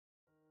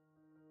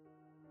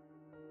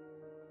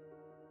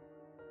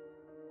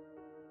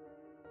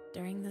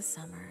During the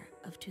summer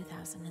of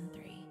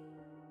 2003,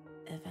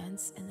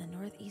 events in the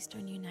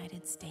northeastern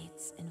United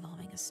States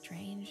involving a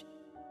strange,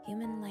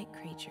 human-like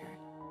creature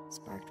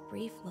sparked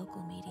brief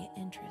local media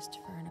interest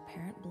for an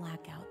apparent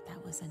blackout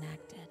that was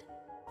enacted.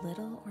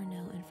 Little or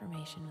no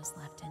information was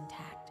left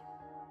intact,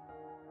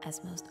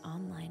 as most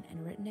online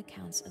and written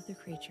accounts of the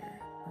creature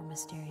were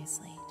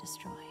mysteriously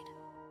destroyed.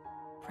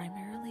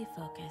 Primarily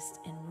focused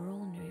in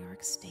rural New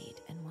York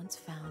State and once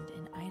found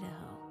in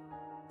Idaho,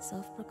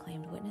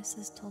 self-proclaimed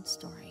witnesses told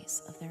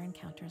stories of their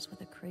encounters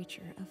with a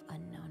creature of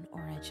unknown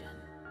origin.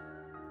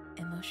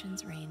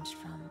 Emotions ranged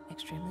from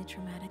extremely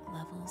traumatic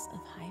levels of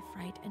high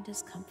fright and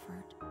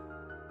discomfort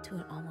to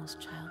an almost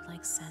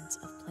childlike sense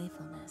of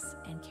playfulness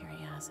and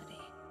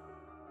curiosity.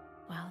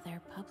 While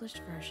their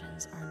published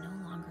versions are no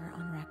longer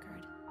on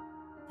record,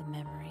 the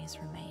memories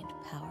remained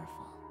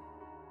powerful.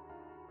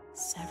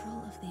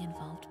 Several of the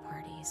involved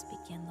parties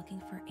began looking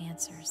for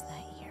answers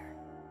that year.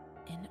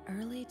 In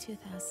early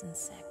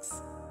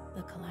 2006,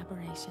 the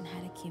collaboration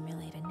had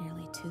accumulated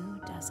nearly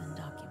 24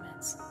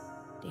 documents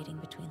dating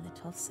between the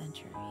 12th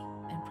century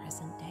and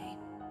present day,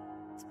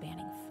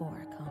 spanning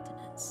 4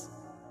 continents.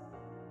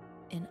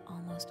 In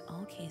almost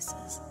all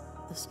cases,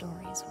 the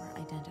stories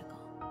were identical.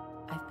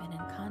 I've been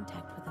in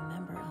contact with a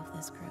member of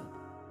this group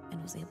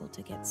and was able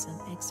to get some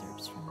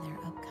excerpts from their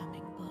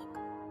upcoming book.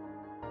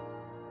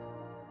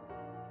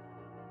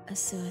 A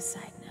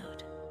Suicide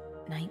Note,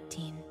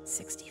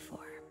 1964.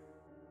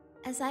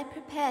 As I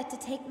prepare to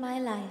take my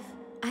life,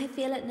 I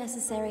feel it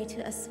necessary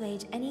to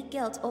assuage any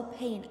guilt or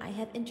pain I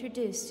have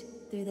introduced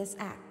through this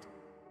act.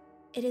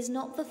 It is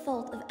not the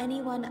fault of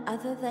anyone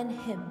other than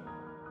him,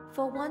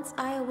 for once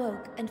I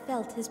awoke and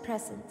felt his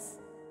presence,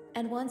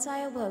 and once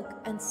I awoke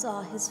and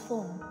saw his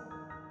form.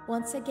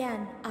 Once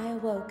again I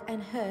awoke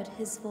and heard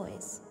his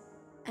voice,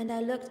 and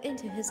I looked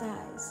into his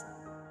eyes.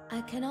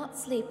 I cannot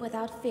sleep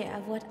without fear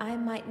of what I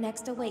might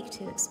next awake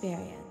to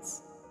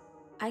experience.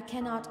 I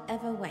cannot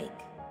ever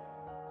wake.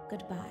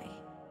 Goodbye.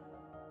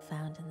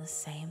 Found in the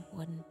same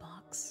wooden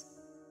box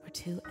were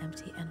 2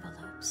 empty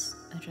envelopes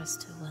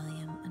addressed to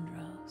William and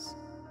Rose,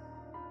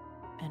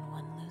 and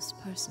 1 loose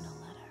personal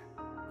letter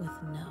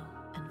with no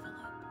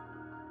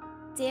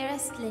envelope.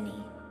 Dearest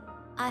Linny,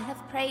 I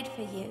have prayed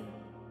for you.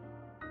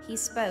 He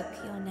spoke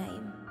your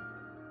name.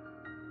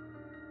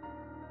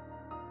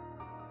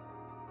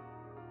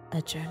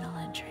 A journal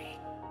entry,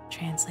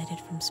 translated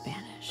from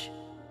Spanish,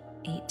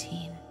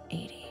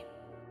 1880.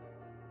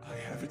 I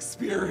have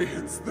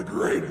experienced the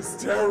greatest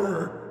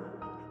terror.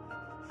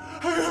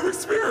 I have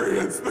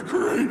experienced the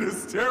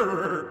greatest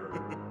terror.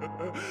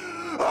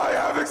 I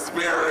have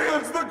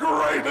experienced the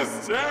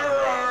greatest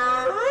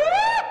terror.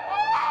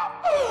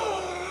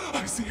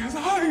 I see his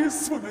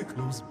eyes when I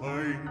close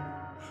mine.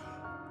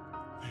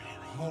 They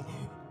are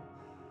hollow,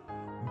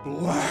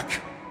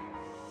 black.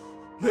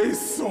 They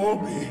saw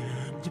me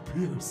and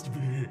pierced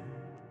me.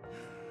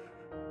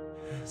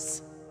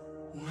 His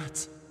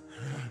wet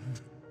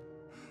hand.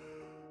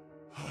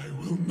 I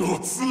will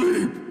not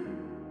sleep!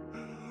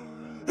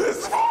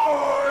 His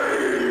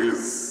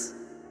voice!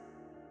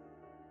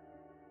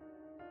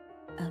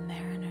 A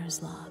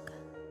Mariner's Log,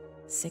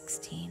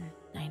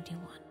 1691.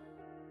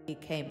 He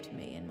came to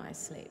me in my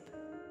sleep.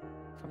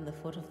 From the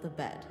foot of the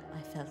bed,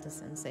 I felt a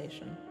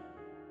sensation.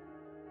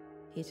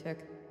 He took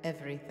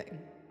everything.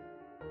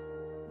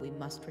 We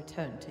must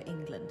return to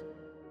England.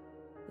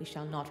 We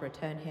shall not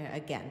return here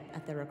again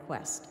at the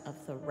request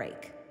of the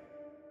Rake.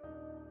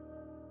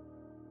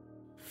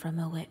 From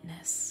a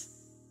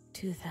Witness,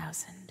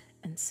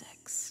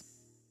 2006.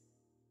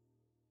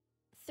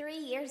 3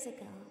 years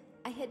ago,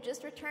 I had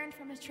just returned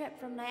from a trip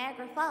from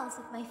Niagara Falls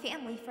with my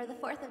family for the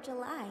 4th of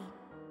July.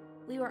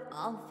 We were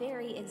all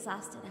very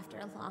exhausted after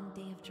a long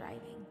day of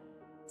driving.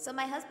 So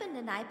my husband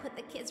and I put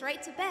the kids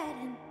right to bed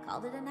and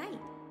called it a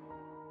night.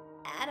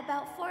 At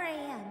about 4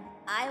 a.m.,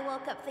 I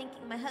woke up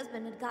thinking my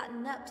husband had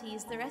gotten up to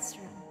use the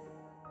restroom.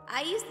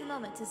 I used the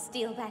moment to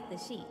steal back the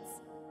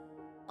sheets,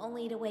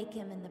 only to wake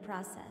him in the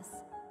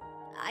process.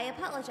 I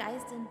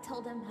apologized and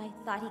told him I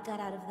thought he got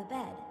out of the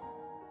bed.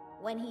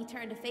 When he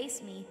turned to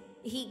face me,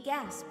 he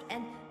gasped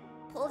and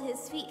pulled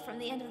his feet from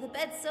the end of the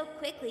bed so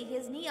quickly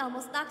his knee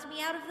almost knocked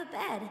me out of the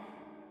bed.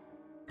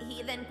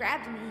 He then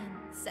grabbed me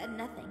and said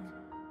nothing.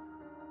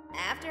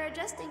 After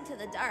adjusting to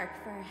the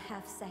dark for a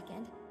half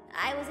second,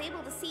 I was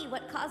able to see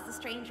what caused the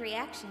strange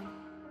reaction.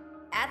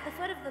 At the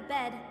foot of the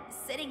bed,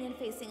 sitting and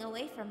facing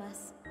away from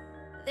us,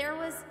 there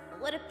was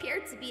what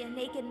appeared to be a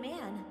naked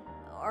man,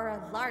 or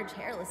a large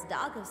hairless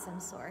dog of some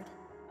sort.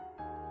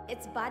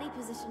 Its body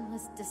position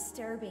was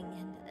disturbing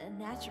and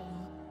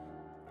unnatural,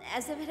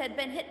 as if it had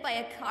been hit by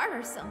a car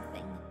or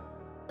something.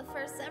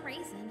 For some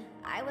reason,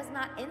 I was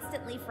not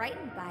instantly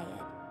frightened by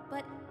it,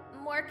 but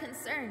more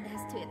concerned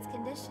as to its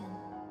condition.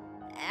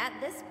 At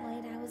this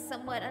point, I was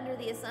somewhat under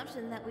the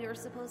assumption that we were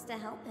supposed to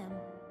help him.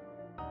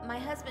 My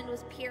husband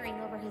was peering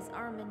over his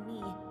arm and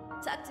knee,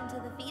 tucked into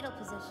the fetal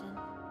position,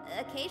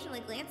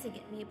 occasionally glancing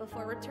at me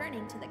before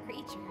returning to the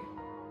creature.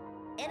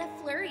 In a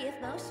flurry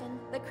of motion,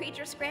 the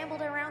creature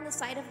scrambled around the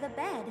side of the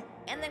bed,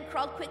 and then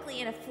crawled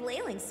quickly in a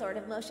flailing sort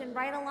of motion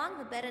right along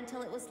the bed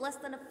until it was less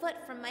than a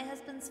foot from my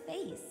husband's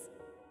face.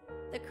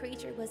 The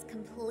creature was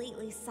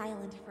completely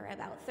silent for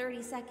about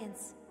 30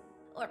 seconds,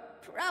 or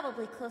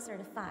probably closer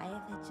to 5,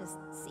 it just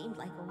seemed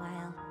like a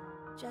while,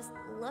 just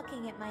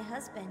looking at my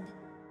husband.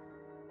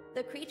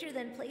 The creature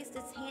then placed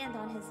its hand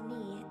on his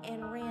knee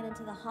and ran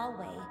into the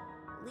hallway,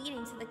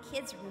 leading to the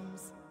kids'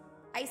 rooms.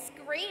 I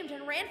screamed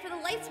and ran for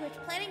the light switch,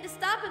 planning to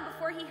stop him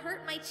before he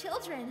hurt my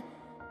children.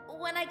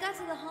 When I got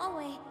to the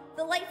hallway,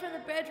 the light from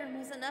the bedroom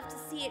was enough to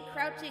see it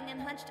crouching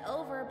and hunched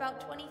over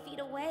about 20 feet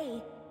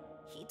away.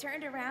 He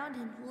turned around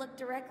and looked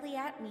directly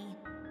at me,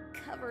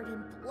 covered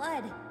in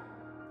blood.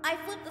 I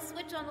flipped the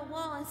switch on the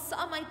wall and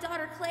saw my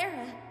daughter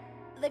Clara.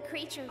 The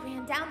creature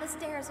ran down the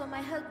stairs while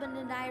my husband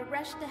and I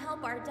rushed to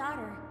help our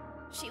daughter.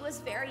 She was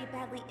very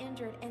badly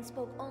injured and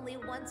spoke only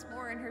once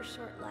more in her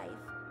short life.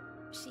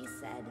 She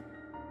said,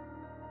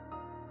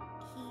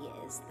 "He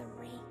is the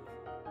Rake."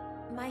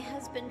 My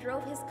husband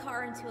drove his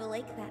car into a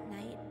lake that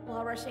night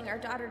while rushing our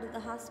daughter to the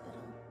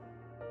hospital.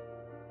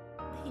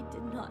 He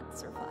did not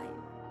survive.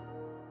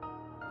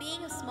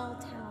 Being a small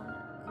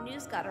town,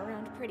 news got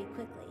around pretty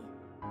quickly.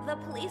 The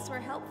police were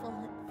helpful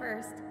at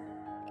first,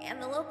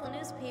 and the local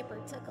newspaper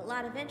took a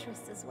lot of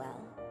interest as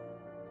well.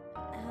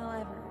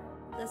 However,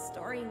 the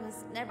story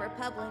was never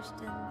published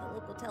and the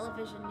local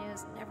television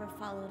news never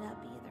followed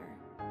up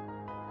either.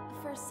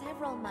 For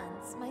several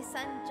months, my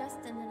son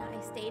Justin and I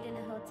stayed in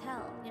a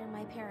hotel near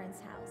my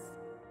parents' house.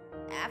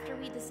 After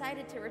we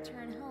decided to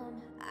return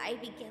home, I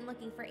began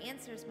looking for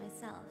answers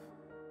myself.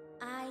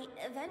 I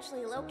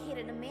eventually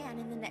located a man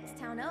in the next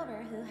town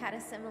over who had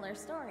a similar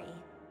story.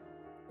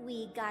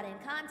 We got in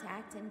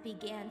contact and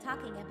began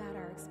talking about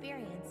our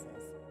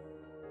experiences.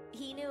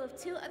 He knew of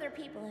 2 other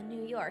people in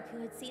New York who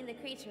had seen the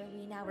creature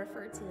we now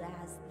refer to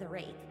as the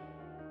Rake.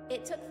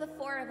 It took the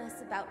 4 of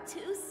us about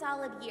 2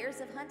 solid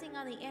years of hunting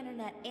on the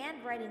internet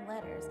and writing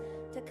letters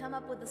to come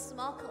up with a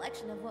small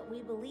collection of what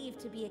we believed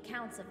to be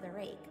accounts of the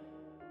Rake.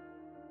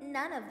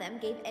 None of them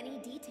gave any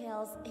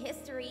details,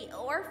 history,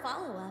 or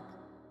follow-up.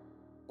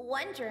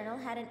 One journal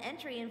had an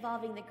entry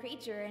involving the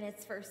creature in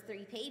its first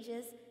 3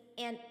 pages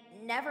and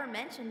never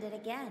mentioned it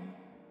again.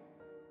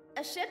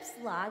 A ship's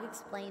log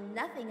explained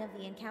nothing of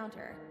the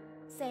encounter,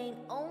 saying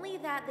only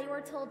that they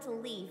were told to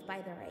leave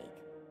by the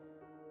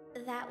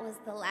Rake. That was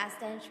the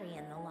last entry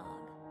in the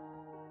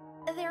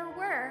log. There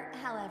were,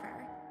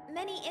 however,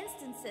 many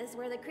instances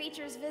where the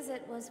creature's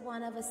visit was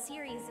one of a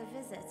series of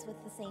visits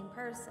with the same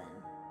person.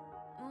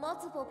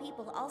 Multiple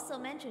people also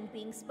mentioned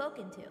being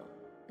spoken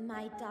to,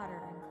 my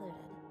daughter included.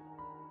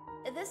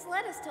 This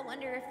led us to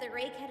wonder if the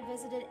Rake had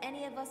visited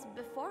any of us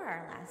before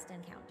our last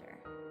encounter.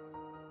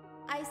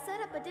 I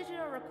set up a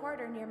digital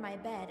recorder near my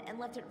bed and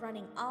left it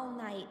running all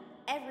night,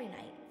 every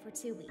night, for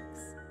 2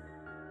 weeks.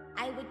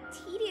 I would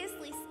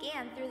tediously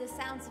scan through the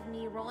sounds of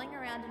me rolling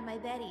around in my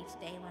bed each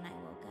day when I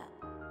woke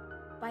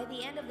up. By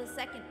the end of the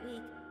 2nd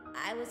week,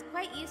 I was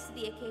quite used to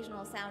the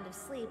occasional sound of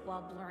sleep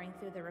while blurring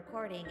through the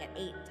recording at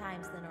 8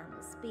 times the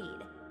normal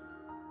speed.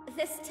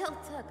 This still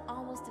took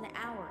almost an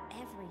hour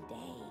every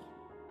day.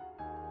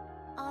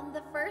 On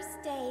the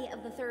first day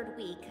of the 3rd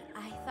week,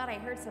 I thought I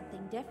heard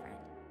something different.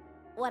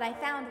 What I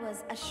found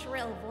was a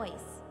shrill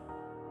voice.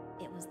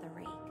 It was the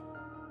Rake.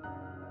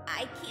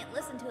 I can't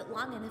listen to it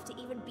long enough to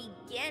even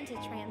begin to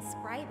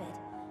transcribe it.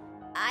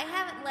 I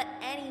haven't let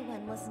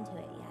anyone listen to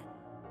it yet.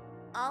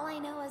 All I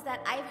know is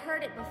that I've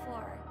heard it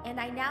before, and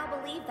I now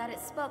believe that it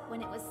spoke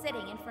when it was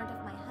sitting in front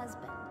of my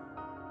husband.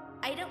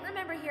 I don't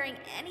remember hearing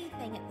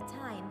anything at the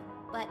time,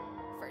 but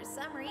for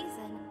some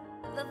reason,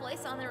 the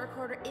voice on the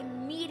recorder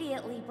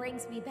immediately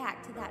brings me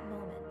back to that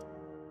moment.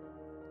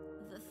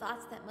 The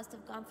thoughts that must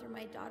have gone through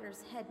my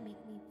daughter's head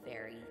make me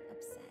very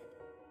upset.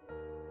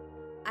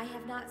 I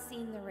have not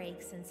seen the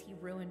Rake since he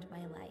ruined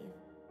my life,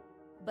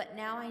 but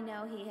now I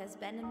know he has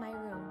been in my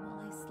room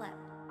while I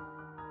slept.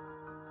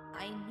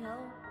 I know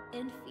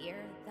in fear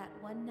that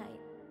one night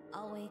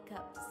I'll wake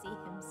up to see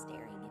him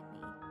staring at me.